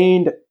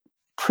remained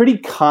pretty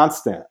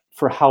constant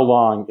for how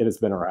long it has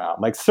been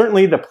around. Like,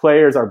 certainly the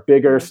players are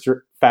bigger,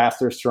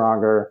 faster,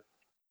 stronger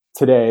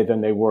today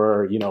than they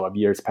were, of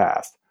years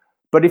past.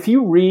 But if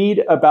you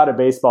read about a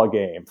baseball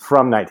game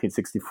from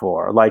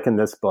 1964, like in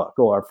this book,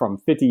 or from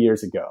 50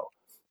 years ago,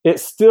 it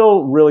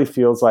still really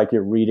feels like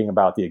you're reading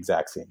about the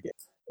exact same game.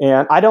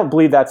 And I don't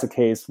believe that's the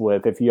case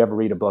if you ever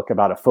read a book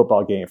about a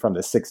football game from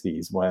the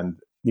 60s when,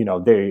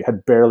 they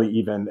had barely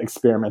even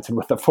experimented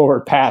with a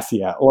forward pass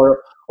yet,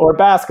 or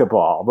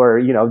basketball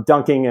where,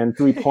 dunking and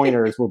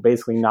three-pointers were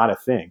basically not a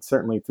thing.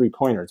 Certainly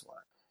three-pointers weren't.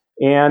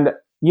 And,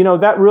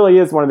 that really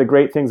is one of the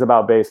great things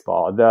about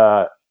baseball.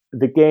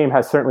 The game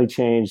has certainly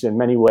changed in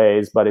many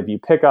ways, but if you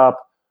pick up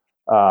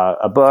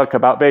a book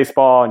about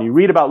baseball and you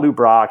read about Lou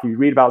Brock, you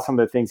read about some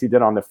of the things he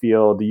did on the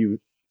field,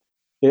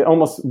 it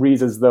almost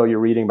reads as though you're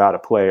reading about a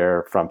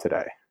player from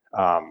today.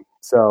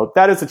 So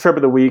that is the trip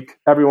of the week.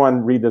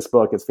 Everyone read this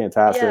book. It's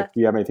fantastic. Yeah. Do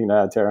you have anything to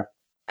add, Tara?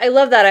 I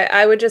love that.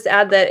 I would just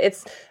add that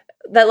it's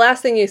that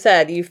last thing you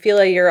said, you feel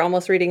like you're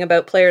almost reading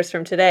about players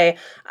from today.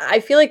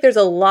 I feel like there's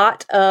a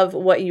lot of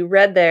what you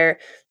read there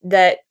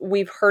that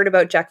we've heard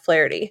about Jack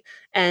Flaherty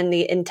and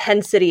the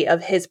intensity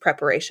of his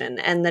preparation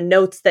and the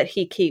notes that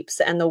he keeps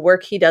and the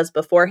work he does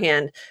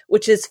beforehand,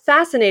 which is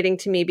fascinating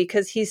to me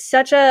because he's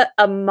such a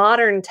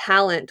modern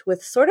talent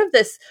with sort of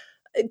this,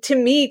 to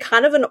me,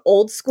 kind of an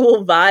old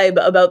school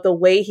vibe about the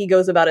way he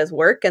goes about his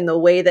work and the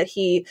way that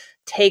he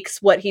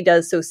takes what he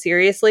does so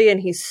seriously,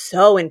 and he's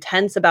so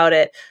intense about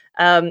it.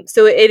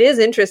 So it is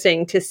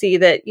interesting to see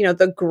that,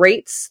 the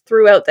greats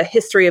throughout the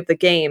history of the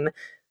game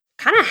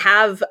kind of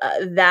have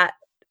that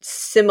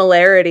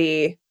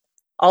similarity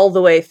all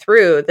the way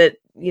through, that,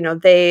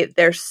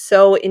 they're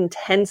so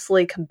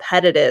intensely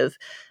competitive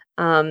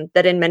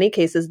that in many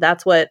cases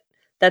that's what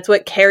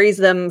carries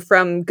them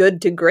from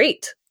good to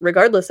great,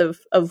 regardless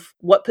of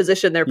what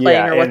position they're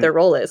playing or what their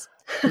role is.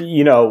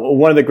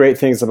 One of the great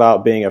things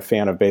about being a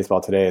fan of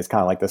baseball today is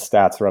kind of like the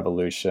stats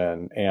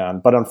revolution.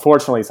 But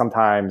unfortunately,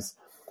 sometimes,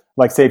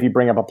 like, say if you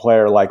bring up a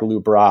player like Lou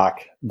Brock,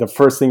 the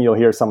first thing you'll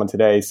hear someone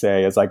today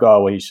say is like,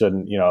 oh, well, he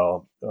shouldn't,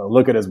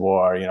 look at his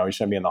WAR, he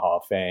shouldn't be in the Hall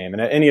of Fame.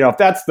 And if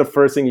that's the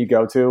first thing you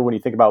go to when you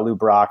think about Lou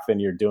Brock, then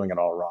you're doing it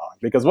all wrong.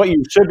 Because what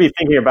you should be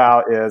thinking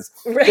about is,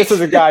 This is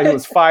a guy who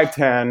was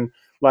 5'10",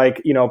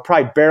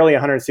 probably barely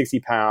 160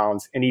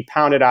 pounds, and he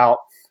pounded out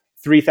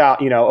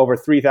 3,000, over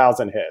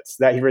 3,000 hits,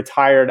 that he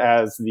retired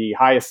as the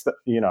highest,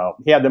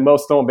 he had the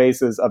most stolen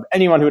bases of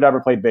anyone who'd ever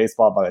played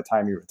baseball by the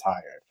time he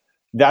retired.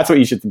 That's what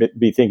you should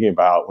be thinking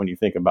about when you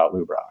think about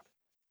Lou Brock.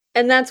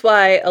 And that's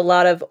why a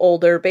lot of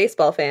older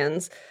baseball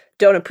fans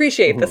don't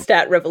appreciate the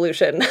stat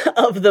revolution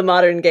of the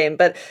modern game.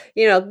 But,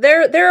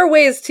 there are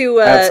ways to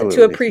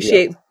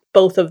appreciate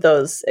both of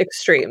those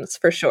extremes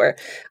for sure.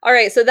 All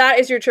right. So that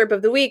is your chirp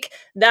of the week.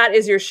 That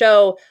is your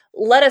show.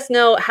 Let us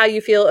know how you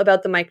feel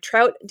about the Mike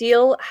Trout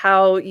deal,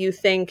 how you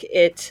think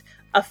it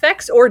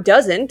affects or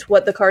doesn't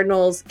what the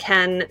Cardinals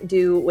can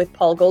do with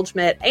Paul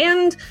Goldschmidt,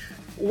 and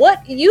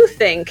what you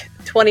think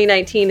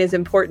 2019 is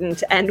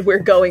important and we're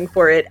going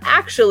for it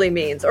actually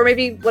means, or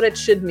maybe what it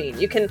should mean.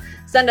 You can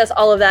Send us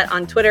all of that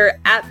on Twitter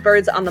at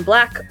Birds on the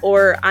Black,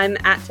 or I'm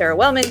at Tara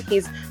Wellman.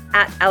 He's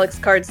at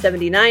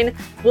AlexCard79.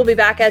 We'll be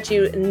back at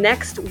you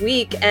next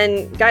week.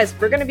 And guys,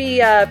 we're going to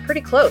be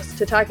pretty close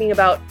to talking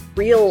about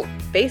real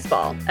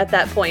baseball at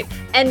that point.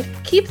 And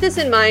keep this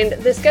in mind,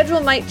 the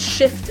schedule might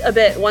shift a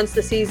bit once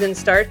the season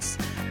starts.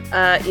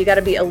 You got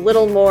to be a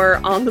little more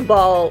on the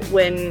ball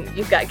when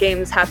you've got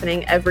games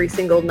happening every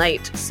single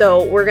night.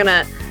 So we're going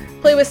to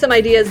play with some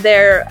ideas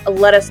there.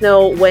 Let us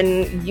know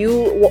when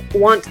you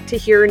want to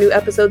hear new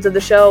episodes of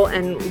the show,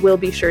 and we'll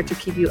be sure to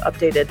keep you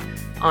updated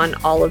on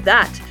all of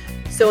that.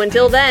 So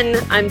until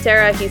then, I'm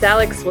Tara, he's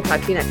Alex. We'll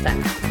talk to you next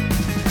time.